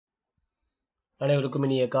அனைவருக்கும்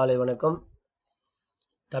இனிய காலை வணக்கம்.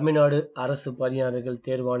 தமிழ்நாடு அரசு பணியாளர்கள்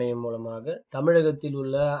தேர்வாணையம் மூலமாக தமிழகத்தில்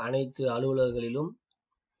உள்ள அனைத்து அலுவலர்களிலும்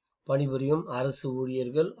பணிபுரியும் அரசு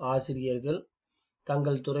ஊழியர்கள், ஆசிரியர்கள்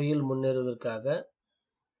தங்கள் துறையில் முன்னேறுவதற்காக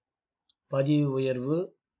பதவி உயர்வு,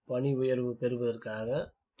 பணி உயர்வு பெறுவதற்காக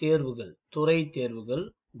தேர்வுகள், துறை தேர்வுகள்,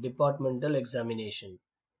 டிபார்ட்மெண்டல் எக்ஸாமினேஷன்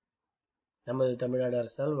நமது தமிழ்நாடு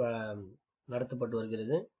அரசால் நடத்தப்பட்டு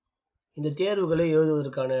வருகிறது. இந்த தேர்வுகளை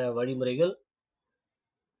எழுதுவதற்கான வழிமுறைகள்,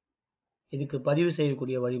 இதுக்கு பதிவு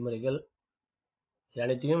செய்யக்கூடிய வழிமுறைகள்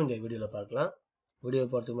அனைத்தையும் இந்த வீடியோவில் பார்க்கலாம். வீடியோ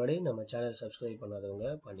பார்த்துக்கு முன்னாடி நம்ம சேனல் சப்ஸ்கிரைப்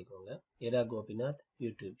பண்ணாதவங்க பண்ணிக்கோங்க. Gopinath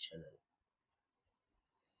YouTube channel.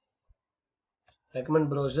 Recommend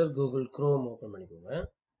browser Google chrome open பண்ணிக்கோங்க.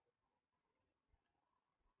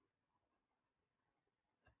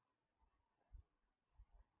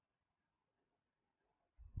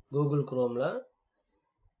 கூகுள் குரோமில்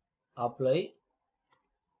அப்ளை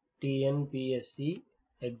TNPSC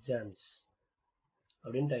எக்ஸாம்ஸ்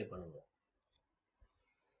அப்படின்னு டைப் பண்ணுங்க.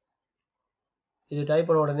 இது டைப்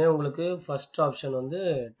பண்ண உடனே உங்களுக்கு ஃபர்ஸ்ட் ஆப்ஷன் வந்து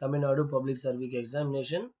Tamil Nadu public service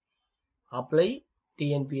examination apply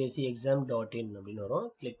TNPSC exam.in அப்படின்னு வரும்.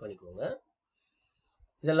 கிளிக் பண்ணிக்கோங்க.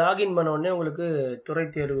 இதை லாகின் பண்ண உடனே உங்களுக்கு துறை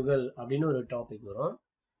தேர்வுகள் அப்படின்னு ஒரு டாபிக் வரும்.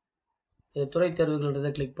 இது துறை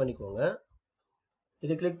தேர்வுகள்ன்றதை கிளிக் பண்ணிக்கோங்க.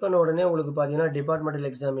 இது கிளிக் பண்ண உடனே உங்களுக்கு பார்த்தீங்கன்னா டிபார்ட்மெண்டல்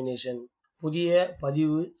எக்ஸாமினேஷன், புதிய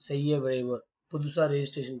பதிவு செய்ய விழைவோர், புதுசாக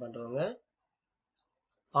ரெஜிஸ்ட்ரேஷன் பண்ணுறவங்க,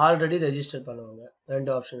 ஆல்ரெடி ரெஜிஸ்டர் பண்ணுவாங்க, ரெண்டு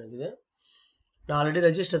ஆப்ஷன் இருக்குது. நான் ஆல்ரெடி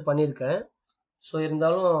ரெஜிஸ்டர் பண்ணியிருக்கேன். ஸோ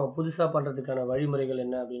இருந்தாலும் புதுசாக பண்ணுறதுக்கான வழிமுறைகள்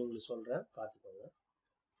என்ன அப்படின்னு உங்களுக்கு சொல்கிறேன், பார்த்துக்கோங்க.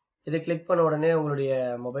 இதை கிளிக் பண்ண உடனே உங்களுடைய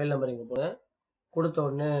மொபைல் நம்பர் இங்கே போங்க. கொடுத்த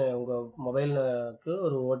உடனே உங்கள் மொபைலுக்கு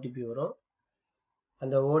ஒரு OTP வரும்.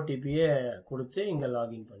 அந்த OTPயை கொடுத்து இங்கே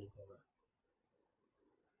லாகின் பண்ணிக்கோங்க.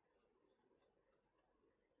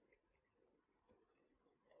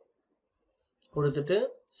 கொடுத்துட்டு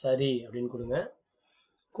சரி அப்படின்னு கொடுங்க.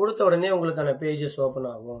 கொடுத்த உடனே உங்களுக்கான பேஜஸ் ஓப்பன்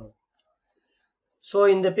ஆகும். ஸோ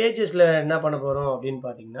இந்த பேஜஸில் என்ன பண்ண போகிறோம் அப்படின்னு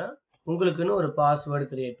பார்த்தீங்கன்னா, உங்களுக்குன்னு ஒரு பாஸ்வேர்டு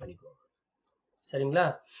கிரியேட் பண்ணிக்கோங்க. சரிங்களா?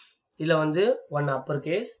 இதில் வந்து 1 அப்பர்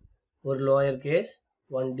கேஸ், ஒரு லோயர் கேஸ்,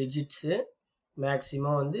 1 டிஜிட்ஸு,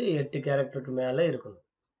 மேக்ஸிமம் வந்து 8 கேரக்டருக்கு மேலே இருக்கணும்.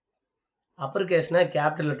 Appar கேஸ்னால்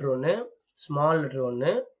capital letter 1, small letter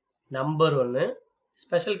 1, number 1,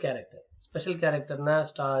 special character. Special கேரக்டர்னா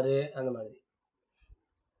star அந்த மாதிரி.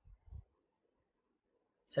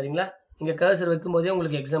 சரிங்களா? இங்கே கர்சர் வைக்கும்போதே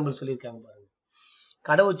உங்களுக்கு எக்ஸாம்பிள் சொல்லியிருக்காங்க பாருங்கள்.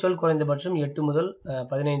 கடவுச்சொல் குறைந்தபட்சம் 8 முதல்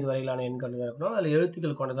 15 வரையிலான எண்கள் இருக்கணும். அதில்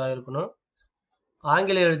எழுத்துக்கள் கொண்டதாக இருக்கணும்.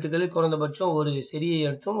 ஆங்கில எழுத்துக்களில் குறைந்தபட்சம் ஒரு சிறிய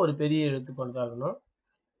எழுத்தும் ஒரு பெரிய எழுத்து கொண்டதாக இருக்கணும்.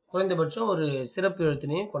 குறைந்தபட்சம் ஒரு சிறப்பு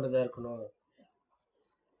எழுத்துனையும் கொண்டதாக இருக்கணும்.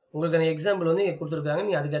 உங்களுக்கான எக்ஸாம்பிள் வந்து இங்கே கொடுத்துருக்காங்க.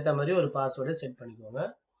 நீங்கள் அதுக்கேற்ற மாதிரி ஒரு பாஸ்வேர்டை செட் பண்ணிக்கோங்க.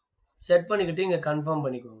 செட் பண்ணிக்கிட்டு இங்கே கன்ஃபார்ம்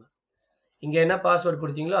பண்ணிக்கோங்க. இங்கே என்ன பாஸ்வேர்டு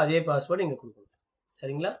கொடுத்தீங்களோ அதே பாஸ்வேர்டு இங்கே கொடுக்கணும்.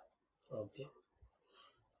 சரிங்களா? ஓகே.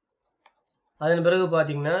 அதன் பிறகு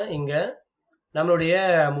பார்த்தீங்கன்னா இங்கே நம்மளுடைய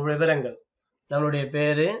விவரங்கள், நம்மளுடைய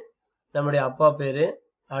பேர், நம்மளுடைய அப்பா பேர்,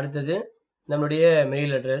 அடுத்தது நம்மளுடைய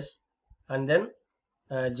mail address, and then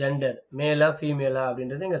gender, மேலா ஃபீமேலா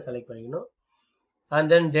அப்படின்றத இங்கே செலக்ட் பண்ணிக்கணும்.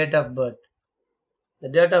 And then date of birth.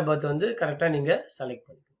 இந்த டேட் ஆஃப் பர்த் வந்து கரெக்டாக நீங்கள் செலக்ட்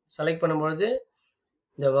பண்ணிக்கணும். செலக்ட் பண்ணும்பொழுது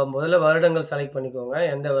இந்த முதல்ல வருடங்கள் செலக்ட் பண்ணிக்கோங்க.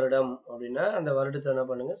 எந்த வருடம் அப்படின்னா அந்த வருடத்தை என்ன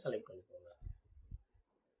பண்ணுங்க, செலக்ட் பண்ணிக்கோங்க.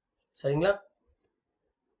 சரிங்களா?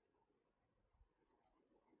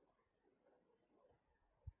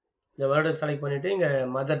 இந்த வருடம் செலக்ட் பண்ணிவிட்டு இங்கே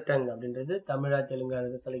மதர் டங் அப்படின்றது தமிழா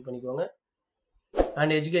தெலுங்கானதை செலக்ட் பண்ணிக்கோங்க.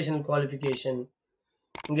 அண்ட் எஜுகேஷனல் குவாலிஃபிகேஷன்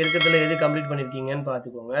இங்கே இருக்கிறதுல எது கம்ப்ளீட் பண்ணியிருக்கீங்கன்னு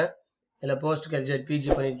பார்த்துக்கோங்க. இல்லை போஸ்ட் கிராஜுவேட் PG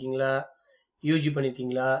பண்ணியிருக்கீங்களா, UG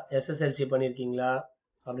பண்ணியிருக்கீங்களா, SSLC பண்ணியிருக்கீங்களா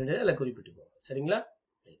அப்படின்றத அதில் குறிப்பிட்டுக்கோங்க. சரிங்களா?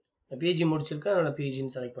 PG முடிச்சிருக்கேன், அதனால்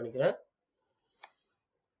PGன்னு செலக்ட் பண்ணிக்கிறேன்.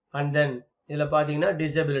 அண்ட் தென் இதில் பார்த்தீங்கன்னா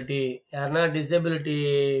டிசபிலிட்டி, யாருன்னா டிசபிலிட்டி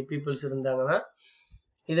பீப்புள்ஸ் இருந்தாங்கன்னா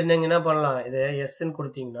இதில் நீங்கள் என்ன பண்ணலாம், இதை எஸ்ன்னு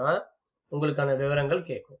கொடுத்தீங்கன்னா உங்களுக்கான விவரங்கள்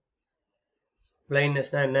கேட்கும்.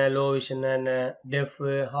 பிளைண்ட்னஸ்னால் என்ன, லோ விஷன்னா என்ன, டெஃப்,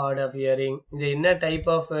 ஹார்ட் ஆஃப் ஹியரிங், இது என்ன டைப்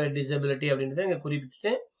ஆஃப் டிசபிலிட்டி அப்படின்றத இங்கே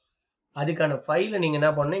குறிப்பிட்டு அதுக்கான ஃபைலை நீங்கள்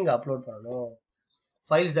என்ன பண்ணணும், இங்கே அப்லோட் பண்ணணும்.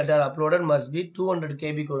 Files that R uploaded must be 200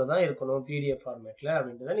 KBக்குள்ளே தான் இருக்கணும், PDF ஃபார்மேட்டில்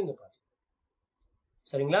அப்படின்றத நீங்கள் பார்த்துக்கணும்.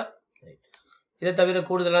 சரிங்களா? ரைட். இதை தவிர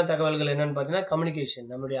கூடுதலான தகவல்கள் என்னென்னு பார்த்தீங்கன்னா கம்யூனிகேஷன்,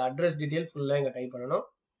 நம்மளுடைய அட்ரஸ் டீட்டெயில் ஃபுல்லாக இங்கே டைப் பண்ணணும்.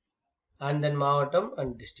 அண்ட் தென் மாவட்டம்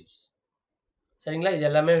அண்ட் டிஸ்ட்ரிக்ஸ். சரிங்களா? இது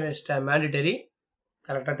எல்லாமே மேண்டிட்டரி,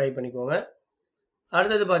 கரெக்டாக டைப் பண்ணிக்கோங்க.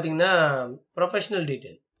 அடுத்தது பார்த்தீங்கன்னா professional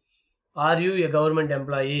detail. Are you a government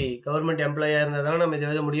employee? Government எம்ப்ளாயாக இருந்தால் தானே நம்ம இதை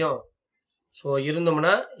எழுத முடியும். ஸோ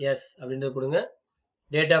இருந்தோம்னா எஸ் அப்படின்றது கொடுங்க.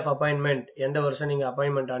 டேட் ஆஃப் அப்பாயின்மெண்ட், எந்த வருஷம் நீங்கள்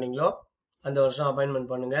அப்பாயின்மெண்ட் ஆனீங்களோ அந்த வருஷம்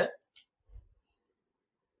அப்பாயின்மெண்ட் பண்ணுங்கள்.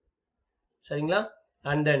 சரிங்களா?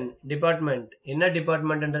 அண்ட் தென் டிபார்ட்மெண்ட் என்ன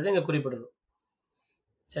டிபார்ட்மெண்ட்ன்றது இங்கே குறிப்பிடணும்.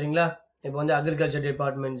 சரிங்களா? இப்போ வந்து அக்ரிகல்ச்சர்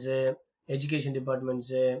டிபார்ட்மெண்ட்ஸு, எஜுகேஷன்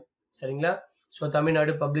டிபார்ட்மெண்ட்ஸு, சரிங்களா? So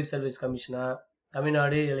Tamil Nadu public service கமிஷனா,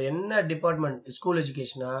 Tamil Nadu இதில் என்ன டிபார்ட்மெண்ட், ஸ்கூல்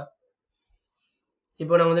எஜுகேஷனா,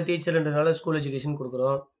 இப்போ நம்ம வந்து டீச்சர்ன்றதுனால ஸ்கூல் எஜுகேஷன்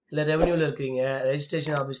கொடுக்குறோம். இல்லை ரெவன்யூவில் இருக்கீங்க,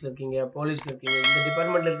 ரெஜிஸ்ட்ரேஷன் ஆஃபீஸில் இருக்கீங்க, போலீஸில் இருக்கீங்க, இந்த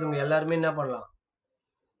டிபார்ட்மெண்ட்டில் இருக்கவங்க எல்லாருமே என்ன பண்ணலாம்,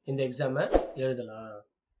 இந்த எக்ஸாமை எழுதலாம்.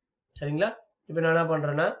 சரிங்களா? இப்போ நான் என்ன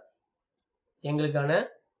பண்ணுறேன்னா எங்களுக்கான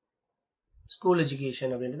ஸ்கூல்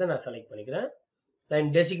எஜுகேஷன் அப்படின்றத நான் செலக்ட் பண்ணிக்கிறேன். தென்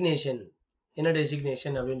டெசிக்னேஷன் என்ன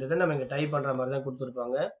டெசிக்னேஷன் அப்படின்றத நம்ம இங்கே டைப் பண்ணுற மாதிரி தான்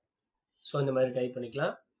கொடுத்துருப்பாங்க. ஸோ இந்த மாதிரி டைப்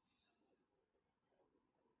பண்ணிக்கலாம்.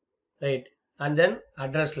 Right. And then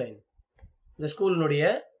address line இந்த ஸ்கூலினுடைய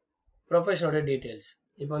ப்ரொஃபஷனோட டீட்டெயில்ஸ்.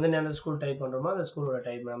 இப்போ வந்து நான் அந்த ஸ்கூல் டைப் பண்ணுறோமோ அந்த ஸ்கூலோட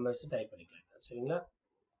டைப் மெம்பர்ஸ் டைப் பண்ணிக்கலாம். சரிங்களா?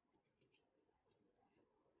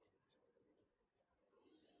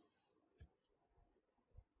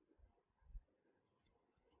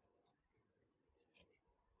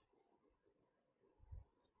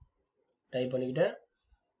 டைப் பண்ணிக்கிட்டேன்.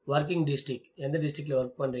 ஒர்க்கிங் டிஸ்ட்ரிக்ட் எந்த டிஸ்ட்ரிக்டில்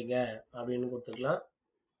ஒர்க் பண்ணுறீங்க அப்படின்னு கொடுத்துக்கலாம்.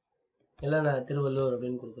 இல்லை நான் திருவள்ளூர்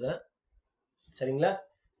அப்படின்னு கொடுக்குறேன். சரிங்களா?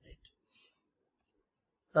 ரைட்.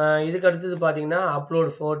 இதுக்கு அடுத்தது பார்த்தீங்கன்னா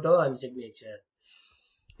அப்லோட் ஃபோட்டோ அண்ட் சிக்னேச்சர்.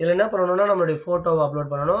 இதில் என்ன பண்ணணும்னா நம்மளுடைய ஃபோட்டோவை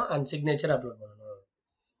அப்லோட் பண்ணணும் அண்ட் சிக்னேச்சர் அப்லோட் பண்ணணும்.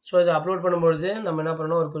 ஸோ இதை அப்லோட் பண்ணும்பொழுது நம்ம என்ன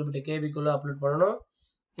பண்ணணும், ஒரு குறிப்பிட்ட கேபிக்குள்ளே அப்லோட் பண்ணணும்.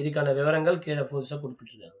 இதுக்கான விவரங்கள் கீழே ஃபுல்ஸாக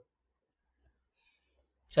கொடுத்துட்ருக்காங்க.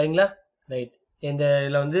 சரிங்களா? ரைட். இந்த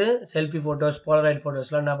இதில் வந்து செல்ஃபி ஃபோட்டோஸ், போலராய்ட்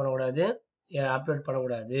ஃபோட்டோஸ்லாம் என்ன பண்ணக்கூடாது, அப்லோட்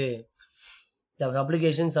பண்ணக்கூடாது. The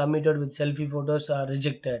application submitted with selfie photos are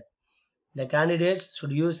rejected. The candidates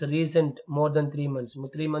should use recent more than 3 months.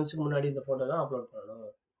 3 monthsக்கு முன்னாடி இந்த ஃபோட்டோ தான் அப்லோட்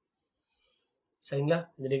பண்ணணும். சரிங்களா?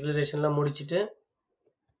 இந்த டிக்ளரேஷன்லாம் முடிச்சுட்டு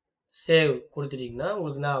சேவ் கொடுத்துட்டீங்கன்னா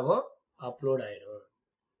உங்களுக்கு என்ன ஆகும், அப்லோட் ஆகிடும்.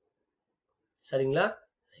 சரிங்களா?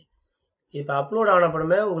 இப்போ அப்லோட் ஆன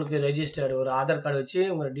அப்புறமே உங்களுக்கு ரெஜிஸ்டர்டு ஒரு ஆதார் கார்டு வச்சு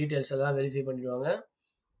உங்களோட டீட்டெயில்ஸ் எல்லாம் வெரிஃபை பண்ணிடுவாங்க.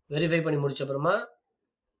 வெரிஃபை பண்ணி முடிச்ச அப்புறமா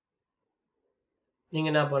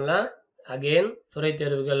நீங்கள் என்ன பண்ணலாம், அகெயின் துறை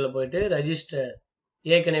தேர்வுகளில் போயிட்டு ரெஜிஸ்டர்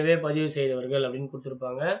ஏற்கனவே பதிவு செய்தவர்கள் அப்படின்னு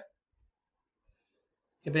கொடுத்துருப்பாங்க.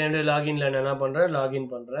 இப்போ என்னுடைய லாகின்ல நான் என்ன பண்ணுறேன், லாகின்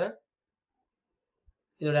பண்ணுறேன்.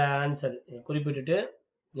 இதோட ஆன்சர் குறிப்பிட்டுட்டு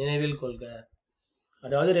நினைவில் கொள்க.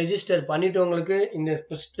 அதாவது ரெஜிஸ்டர் பண்ணிட்டவங்களுக்கு இந்த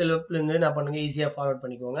ஸ்டெப்லேருந்து என்ன பண்ணுங்க, ஈஸியாக ஃபார்வர்ட்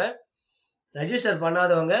பண்ணிக்கோங்க. ரெஜிஸ்டர்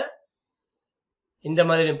பண்ணாதவங்க இந்த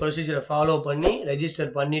மாதிரி ப்ரொசீஜரை ஃபாலோ பண்ணி ரெஜிஸ்டர்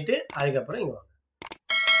பண்ணிவிட்டு அதுக்கப்புறம் இங்கே வாங்க.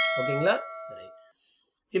 ஓகேங்களா? ரைட்.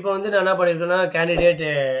 இப்போ வந்து நான் என்ன பண்ணியிருக்கேன்னா candidate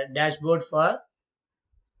dashboard for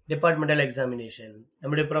departmental examination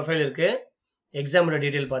நம்முடைய ப்ரொஃபைல் இருக்குது. எக்ஸாமோட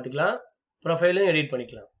டீட்டெயில் பார்த்துக்கலாம், ப்ரொஃபைலும் எடிட்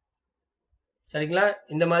பண்ணிக்கலாம். சரிங்களா?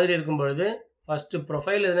 இந்த மாதிரி இருக்கும்பொழுது ஃபஸ்ட்டு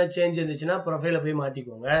ப்ரொஃபைல் எதனா சேஞ்ச் இருந்துச்சுன்னா ப்ரொஃபைலை போய்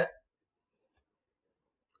மாற்றிக்கோங்க.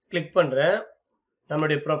 கிளிக் பண்ணுறேன்.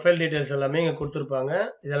 நம்மளுடைய ப்ரொஃபைல் டீட்டெயில்ஸ் எல்லாமே இங்கே கொடுத்துருப்பாங்க.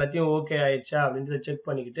 இது எல்லாத்தையும் ஓகே ஆயிடுச்சா அப்படின்றத செக்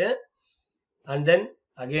பண்ணிக்கிட்டு அண்ட் தென்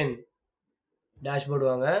அகெயின் டேஷ்போர்டு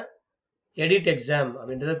வாங்க, எடிட் எக்ஸாம்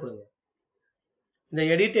அப்படின்றத கொடுங்க. இந்த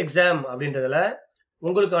எடிட் எக்ஸாம் அப்படின்றதுல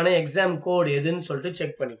உங்களுக்கான எக்ஸாம் கோடு எதுன்னு சொல்லிட்டு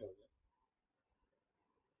செக் பண்ணிக்கோங்க.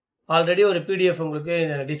 ஆல்ரெடி ஒரு பிடிஎஃப் உங்களுக்கு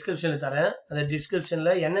இந்த டிஸ்கிரிப்ஷனில் தரேன். அந்த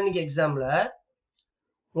டிஸ்கிரிப்ஷனில் என்னென்னைக்கு எக்ஸாமில்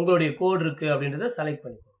உங்களுடைய கோடு இருக்குது அப்படின்றத செலக்ட்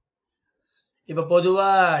பண்ணிக்கோங்க. இப்போ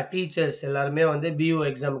பொதுவாக டீச்சர்ஸ் எல்லாருமே வந்து பிஓ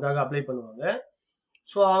எக்ஸாமுக்காக அப்ளை பண்ணுவாங்க.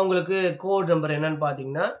 ஸோ அவங்களுக்கு கோட் நம்பர் என்னன்னு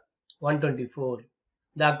பார்த்தீங்கன்னா 124,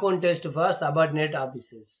 the account test for subordinate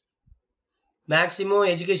officers. Maximum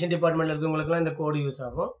education டிபார்ட்மெண்ட்டில் இருக்கவங்களுக்குலாம் இந்த கோடு யூஸ்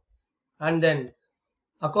ஆகும். And then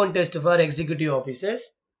account test for executive officers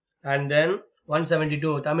and then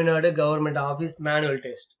 172 Tamil Nadu government office manual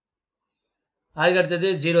test. அதுக்கடுத்தது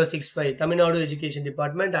 065 Tamil Nadu education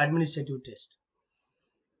department administrative test.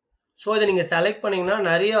 So இதை நீங்கள் செலக்ட் பண்ணிங்கன்னா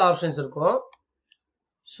நிறைய ஆப்ஷன்ஸ் இருக்கும்.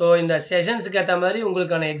 ஸோ இந்த செஷன்ஸுக்கு ஏற்ற மாதிரி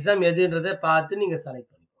உங்களுக்கான எக்ஸாம் எதுன்றதை பார்த்து நீங்கள்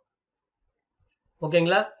செலக்ட் பண்ணிக்கோங்க.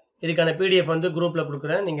 ஓகேங்களா? இதுக்கான பிடிஎஃப் வந்து குரூப்பில்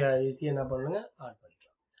கொடுக்குறேன், நீங்கள் ஈஸியாக என்ன பண்ணுங்க ஆட்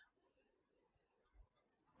பண்ணிக்கலாம்.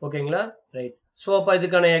 ஓகேங்களா? ரைட். ஸோ அப்போ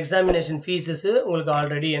இதுக்கான எக்ஸாமினேஷன் ஃபீஸஸு உங்களுக்கு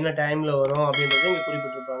ஆல்ரெடி என்ன டைமில் வரும் அப்படின்றது இங்கே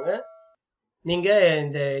குறிப்பிட்டிருப்பாங்க. நீங்கள்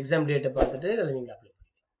இந்த எக்ஸாம் டேட்டை பார்த்துட்டு அதில் நீங்கள் அப்ளை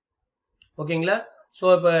பண்ணிக்கலாம். ஓகேங்களா? ஸோ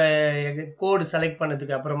இப்போ கோடு செலக்ட்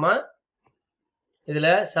பண்ணதுக்கு அப்புறமா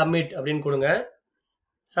இதில் சப்மிட் அப்படின்னு கொடுங்க.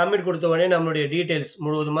 சப்மிட் கொடுத்த உடனே நம்மளுடைய டீட்டெயில்ஸ்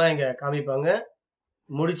முழுவதுமாக இங்கே காமிப்பாங்க.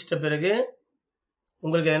 முடிச்சிட்ட பிறகு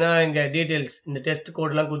உங்களுக்கு எதனா இங்கே டீட்டெயில்ஸ் இந்த டெஸ்ட்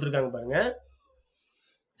கோடெலாம் கொடுத்துருக்காங்க பாருங்கள்.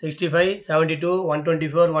 65, 72,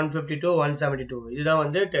 124, 152, 172 இதுதான்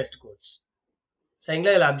வந்து டெஸ்ட் கோட்ஸ்.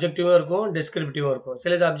 சரிங்களா? இதில் அப்ஜெக்டிவும் இருக்கும், டிஸ்கிரிப்டிவும் இருக்கும்.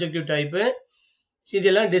 சிலது அப்ஜெக்டிவ் டைப்பு,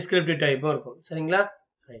 இதெல்லாம் டிஸ்கிரிப்டிவ் டைப்பும் இருக்கும். சரிங்களா?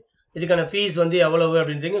 ரைட். இதுக்கான ஃபீஸ் வந்து எவ்வளவு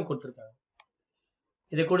அப்படின்றீங்க கொடுத்துருக்காங்க.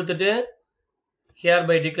 இதை கொடுத்துட்டு ஹியர்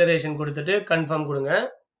பை டிக்ளரேஷன் கொடுத்துட்டு கன்ஃபார்ம் கொடுங்க.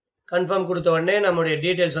 கன்ஃபார்ம் கொடுத்த உடனே நம்மளுடைய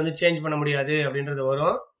டீட்டெயில்ஸ் வந்து சேஞ்ச் பண்ண முடியாது அப்படின்றது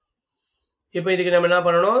வரும். இப்போ இதுக்கு நம்ம என்ன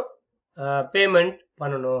பண்ணணும், பேமெண்ட்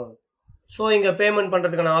பண்ணணும். ஸோ இங்கே பேமெண்ட்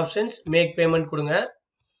பண்ணுறதுக்கான ஆப்ஷன்ஸ் மேக் பேமெண்ட் கொடுங்க.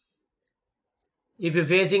 If you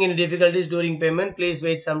facing any difficulties touring payment please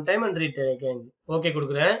wait some time and read again. Okay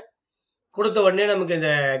கொடுக்குறேன். கொடுத்த உடனே நமக்கு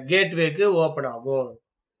இந்த கேட்வேக்கு ஓப்பன் ஆகும்.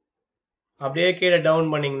 அப்படியே கீழே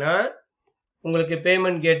டவுன் பண்ணிங்கன்னா உங்களுக்கு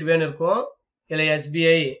பேமெண்ட் கேட்வேன்னு இருக்கும். இல்லை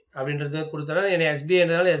எஸ்பிஐ அப்படின்றது கொடுத்தோன்னா என்ன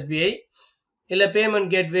எஸ்பிஐன்றதால எஸ்பிஐ, இல்லை பேமெண்ட்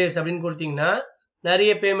கேட்வேஸ் அப்படின்னு கொடுத்தீங்கன்னா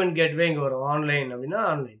நிறைய பேமெண்ட் கேட்வே இங்கே வரும். ஆன்லைன் அப்படின்னா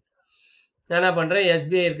ஆன்லைன். நான் என்ன பண்ணுறேன்,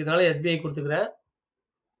 எஸ்பிஐ இருக்கிறதுனால எஸ்பிஐ கொடுத்துக்கிறேன்.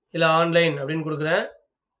 இல்லை ஆன்லைன் அப்படின்னு கொடுக்குறேன்.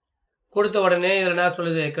 கொடுத்த உடனே இதில் என்ன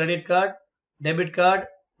சொல்லுது, credit card, debit card,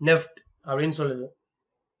 NEFT அப்படின்னு சொல்லுது.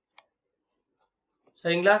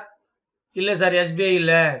 சரிங்களா? இல்லை சார் எஸ்பிஐ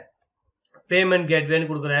இல்லை பேமெண்ட் கேட்வேன்னு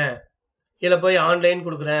கொடுக்குறேன், இதில் போய் ஆன்லைன்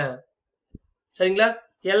கொடுக்குறேன். சரிங்களா?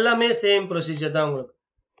 எல்லாமே சேம் ப்ரொசீஜர் தான் உங்களுக்கு.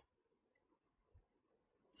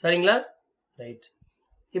 சரிங்களா? ரைட்.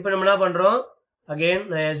 இப்போ நம்ம என்ன பண்ணுறோம், அகெயின்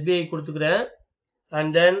நான் எஸ்பிஐ கொடுத்துக்கிறேன்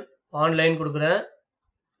அண்ட் தென் ஆன்லைன் கொடுக்குறேன்.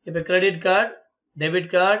 இப்போ credit card, debit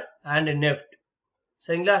card and NEFT.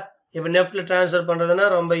 சரிங்களா? இப்போ நெஃப்ட்டில் ட்ரான்ஸ்ஃபர் பண்ணுறதுனா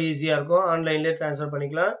ரொம்ப ஈஸியாக இருக்கும். ஆன்லைன்லேயே ட்ரான்ஸ்ஃபர்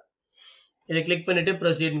பண்ணிக்கலாம். இதை கிளிக் பண்ணிவிட்டு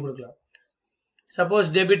ப்ரொசீட்னு கொடுக்கலாம். சப்போஸ்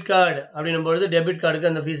டெபிட் கார்டு அப்படின்னும் பொழுது டெபிட்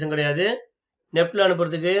கார்டுக்கு அந்த ஃபீஸும் கிடையாது, நெஃப்ட்டில்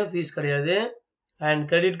அனுப்புறதுக்கு ஃபீஸ் கிடையாது, அண்ட்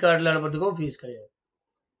கிரெடிட் கார்டில் அனுப்புறதுக்கும் ஃபீஸ் கிடையாது.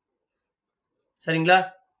 சரிங்களா?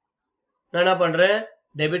 நான் என்ன பண்ணுறேன்,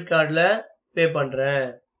 டெபிட் கார்டில் பே பண்ணுறேன்.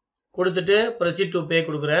 கொடுத்துட்டு ப்ரொசீட் டு பே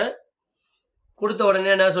கொடுக்குறேன். கொடுத்த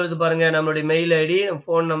உடனே என்ன சொல்லுது பாருங்கள், நம்மளுடைய mail ID,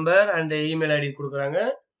 phone number and email ID கொடுக்குறாங்க.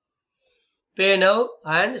 பே now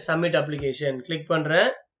and submit application click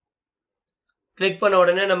பண்ணுறேன். கிளிக் பண்ண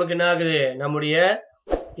உடனே நமக்கு என்ன ஆகுது, நம்முடைய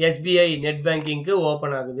எஸ்பிஐ நெட் பேங்கிங்க்கு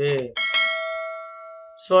ஓப்பன் ஆகுது.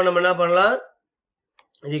 ஸோ நம்ம என்ன பண்ணலாம்,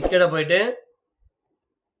 இது கீழே போயிட்டு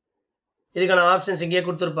இதுக்கான ஆப்ஷன்ஸ் இங்கேயே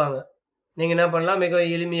கொடுத்துருப்பாங்க. நீங்கள் என்ன பண்ணலாம், மிக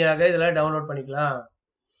எளிமையாக இதெல்லாம் டவுன்லோட் பண்ணிக்கலாம்.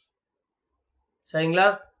 சரிங்களா?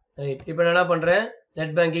 ரைட். இப்போ நான் என்ன பண்ணுறேன்,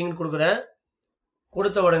 நெட் பேங்கிங்னு கொடுக்குறேன்.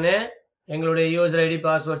 கொடுத்த உடனே எங்களுடைய யூசர் ஐடி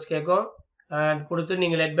பாஸ்வேர்ட்ஸ் கேட்கும். அண்ட் கொடுத்து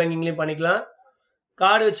நீங்கள் நெட் பேங்கிங்லேயும் பண்ணிக்கலாம்.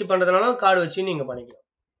 கார்டு வச்சு பண்ணுறதுனாலும் கார்டு வச்சு நீங்கள் பண்ணிக்கலாம்.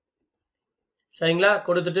 சரிங்களா?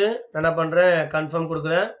 கொடுத்துட்டு நான் என்ன பண்ணுறேன், கன்ஃபார்ம்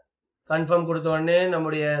கொடுக்குறேன். கன்ஃபார்ம் கொடுத்த உடனே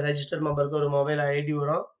நம்முடைய ரெஜிஸ்டர் மெம்பருக்கு ஒரு மொபைல் ஐடி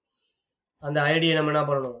வரும். அந்த ஐடியை நம்ம என்ன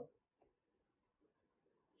பண்ணணும்,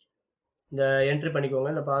 இந்த என்ட்ரி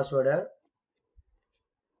பண்ணிக்கோங்க, இந்த பாஸ்வேர்டை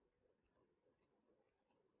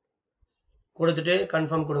கொடுத்துட்டு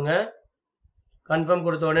கன்ஃபார்ம் கொடுங்க. கன்ஃபார்ம்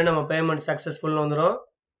கொடுத்த உடனே நம்ம பேமெண்ட் சக்ஸஸ்ஃபுல்னு வந்துடும்.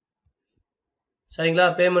 சரிங்களா?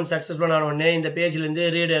 பேமெண்ட் சக்ஸஸ்ஃபுல் ஆன உடனே இந்த பேஜ்லேருந்து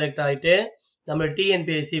ரீடைரக்ட் ஆகிட்டு நம்ம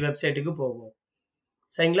டிஎன்பிஎஸ்சி வெப்சைட்டுக்கு போகும்.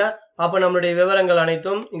 சரிங்களா? அப்போ நம்மளுடைய விவரங்கள்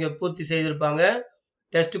அனைத்தும் இங்கே பூர்த்தி செய்திருப்பாங்க.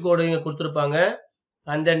 டெஸ்ட் கோடு இங்கே கொடுத்துருப்பாங்க.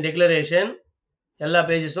 அண்ட் தென் டிக்ளரேஷன் எல்லா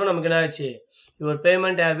பேஜஸும் நமக்கு என்ன ஆச்சு, your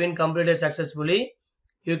payment have been completed successfully,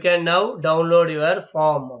 you can now download your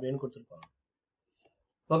form அப்படின்னு கொடுத்துருப்பாங்க.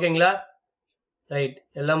 ஓகேங்களா? ரைட்.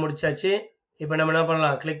 எல்லாம் முடிச்சாச்சு. இப்போ நம்ம என்ன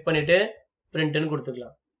பண்ணலாம், கிளிக் பண்ணிவிட்டு பிரிண்ட்டுன்னு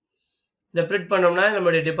கொடுத்துக்கலாம். இந்த பிரிண்ட் பண்ணோம்னா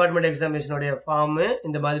நம்மளுடைய டிபார்ட்மெண்ட் எக்ஸாமினேஷனுடைய ஃபார்மு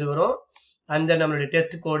இந்த மாதிரி வரும். அண்ட் தென் நம்மளுடைய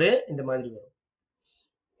டெஸ்ட் கோடு இந்த மாதிரி வரும்.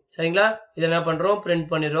 சரிங்களா? இதை என்ன பண்ணுறோம், பிரிண்ட்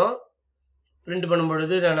பண்ணிடுறோம். பிரிண்ட்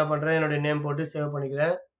பண்ணும்பொழுது நான் என்ன பண்ணுறேன், என்னுடைய நேம் போட்டு சேவ்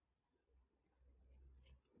பண்ணிக்கிறேன்.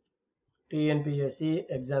 TNPSC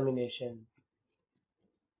examination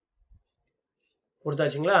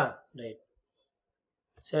கொடுத்தாச்சுங்களா? ரைட்.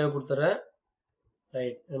 சேவ் கொடுத்துட்றேன்.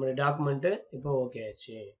 ரைட். நம்மளுடைய டாக்குமெண்ட்டு இப்போ ஓகே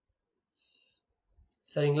ஆச்சு.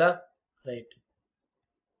 சரிங்களா? Right.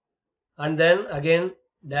 And then again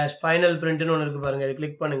dash final பிரிண்ட்னு ஒன்று இருக்குது பாருங்கள், இதை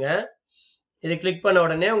கிளிக் பண்ணுங்கள். இது கிளிக் பண்ண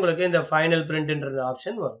உடனே உங்களுக்கு இந்த ஃபைனல் பிரிண்ட்ன்றது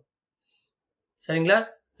ஆப்ஷன் வரும். சரிங்களா?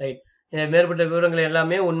 ரைட். மேற்பட்ட விவரங்கள்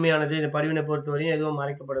எல்லாமே உண்மையானது, இந்த பதிவினை பொறுத்தவரையும் எதுவும்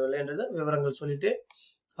மறைக்கப்படவில்லை என்றது விவரங்கள் சொல்லிட்டு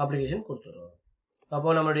அப்ளிகேஷன் கொடுத்துருவோம்.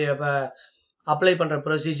 அப்போது நம்மளுடைய இப்போ அப்ளை பண்ணுற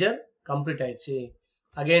ப்ரொசீஜர் கம்ப்ளீட் ஆயிடுச்சு.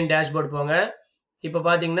 அகெயின் டேஷ்போர்ட் போங்க. இப்போ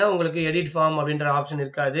பார்த்தீங்கன்னா உங்களுக்கு எடிட் ஃபார்ம் அப்படின்ற ஆப்ஷன்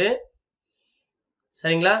இருக்காது.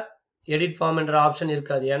 சரிங்களா? எடிட் ஃபார்ம் என்ற ஆப்ஷன்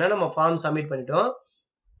இருக்காது. ஏன்னா நம்ம ஃபார்ம் சப்மிட் பண்ணிட்டோம்.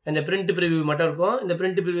 இந்த பிரிண்ட் ப்ரிவியூ மட்டும் இருக்கும். இந்த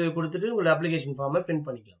பிரிண்ட் ப்ரிவியூ கொடுத்துட்டு உங்களோட அப்ளிகேஷன் ஃபார்மை பிரிண்ட்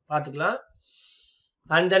பண்ணிக்கலாம், பார்த்துக்கலாம்.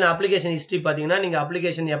 அண்ட் தென் அப்ளிகேஷன் ஹிஸ்ட்ரி பார்த்தீங்கன்னா நீங்கள்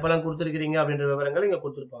அப்ளிகேஷன் எப்போல்லாம் கொடுத்துருக்கிறீங்க அப்படின்ற விவரங்கள் இங்கே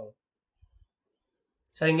கொடுத்துருப்பாங்க.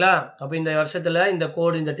 சரிங்களா? அப்போ இந்த வருஷத்தில் இந்த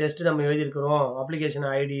கோடு, இந்த டெஸ்ட் நம்ம எழுதியிருக்கிறோம், அப்ளிகேஷன்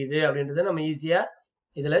ஐடி இது அப்படின்றத நம்ம ஈஸியாக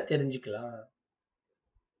இதில் தெரிஞ்சுக்கலாம்.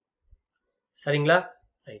 சரிங்களா?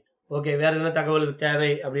 ரைட். ஓகே. வேறு எதனா தகவலுக்கு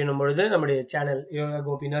தேவை அப்படின்னும் பொழுது நம்முடைய சேனல் யோகா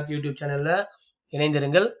கோபிநாத் யூடியூப் சேனலில்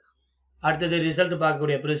இணைந்திருங்கள். அடுத்தது ரிசல்ட்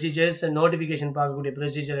பார்க்கக்கூடிய ப்ரொசீஜர்ஸ், நோட்டிஃபிகேஷன் பார்க்கக்கூடிய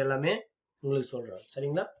ப்ரொசீஜர் எல்லாமே உங்களுக்கு சொல்கிறோம்.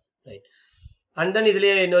 சரிங்களா? ரைட். அண்ட் தென்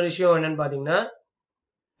இதுலேயே இன்னொரு விஷயம் என்னென்னு பார்த்தீங்கன்னா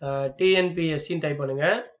டிஎன்பிஎஸ்சின்னு டைப்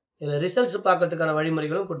பண்ணுங்கள். இதில் ரிசல்ட்ஸ் பார்க்கறதுக்கான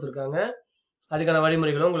வழிமுறைகளும் கொடுத்துருக்காங்க. அதுக்கான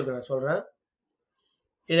வழிமுறைகளும் உங்களுக்கு நான் சொல்கிறேன்.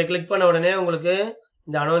 இதை கிளிக் பண்ண உடனே உங்களுக்கு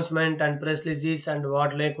இந்த announcement and press release and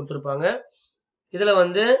வாட்லேயே கொடுத்துருப்பாங்க. இதில்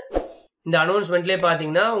வந்து இந்த அனௌன்ஸ்மெண்ட்லேயே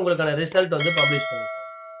பார்த்தீங்கன்னா உங்களுக்கான ரிசல்ட் வந்து பப்ளிஷ் பண்ணிருக்காங்க.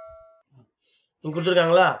 இங்கே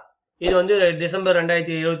கொடுத்துருக்காங்களா? இது வந்து டிசம்பர்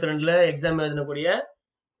 2022 எக்ஸாம் எழுதக்கூடிய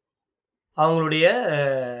அவங்களுடைய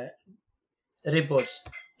ரிப்போர்ட்ஸ்.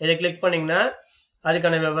 இதை கிளிக் பண்ணிங்கன்னா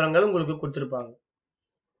அதுக்கான விவரங்கள் உங்களுக்கு கொடுத்துருப்பாங்க.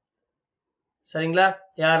 சரிங்களா?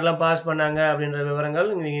 யாரெல்லாம் பாஸ் பண்ணாங்க அப்படின்ற விவரங்கள்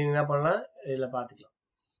நீங்கள் என்ன பண்ணலாம், இதில் பார்த்துக்கலாம்.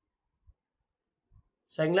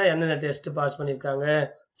 சரிங்களா? எந்தெந்த டெஸ்ட் பாஸ் பண்ணியிருக்காங்க,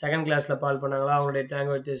 செகண்ட் கிளாஸில் பாஸ் பண்ணாங்களா, அவங்களுடைய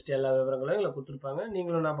லாங்குவேஜ் டெஸ்ட் எல்லா விவரங்களும் இதில் கொடுத்துருப்பாங்க.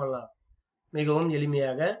 நீங்களும் என்ன பண்ணலாம், மிகவும்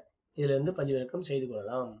எளிமையாக இதிலிருந்து பதிவிறக்கம் செய்து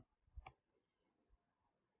கொள்ளலாம்.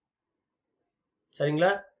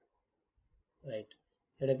 சரிங்களா? ரைட்.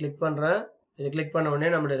 இதை கிளிக் பண்ணுறேன். இதை கிளிக் பண்ண உடனே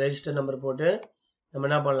நம்மளுடைய ரெஜிஸ்டர் நம்பர் போட்டு நம்ம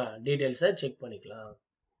என்ன பண்ணலாம், டீட்டெயில்ஸை செக் பண்ணிக்கலாம்.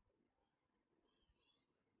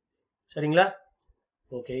 சரிங்களா?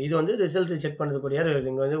 ஓகே. இது வந்து ரிசல்ட் செக் பண்ணுறதுக்கூடிய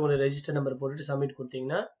இங்கே வந்து ஒரு ரெஜிஸ்டர் நம்பர் போட்டுட்டு சப்மிட்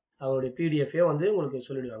கொடுத்தீங்கன்னா அவங்களுடைய பிடிஎஃபே வந்து உங்களுக்கு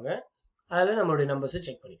சொல்லிவிடுவாங்க. அதில் நம்மளுடைய நம்பர்ஸை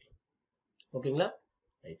செக் பண்ணிக்கலாம். ஓகேங்களா?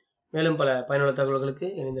 ரைட். மேலும் பல பயனுள்ள தகவல்களுக்கு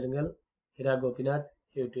இணைந்திருங்கள். இரா கோபிநாத்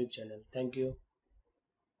யூடியூப் சேனல். தேங்க்யூ.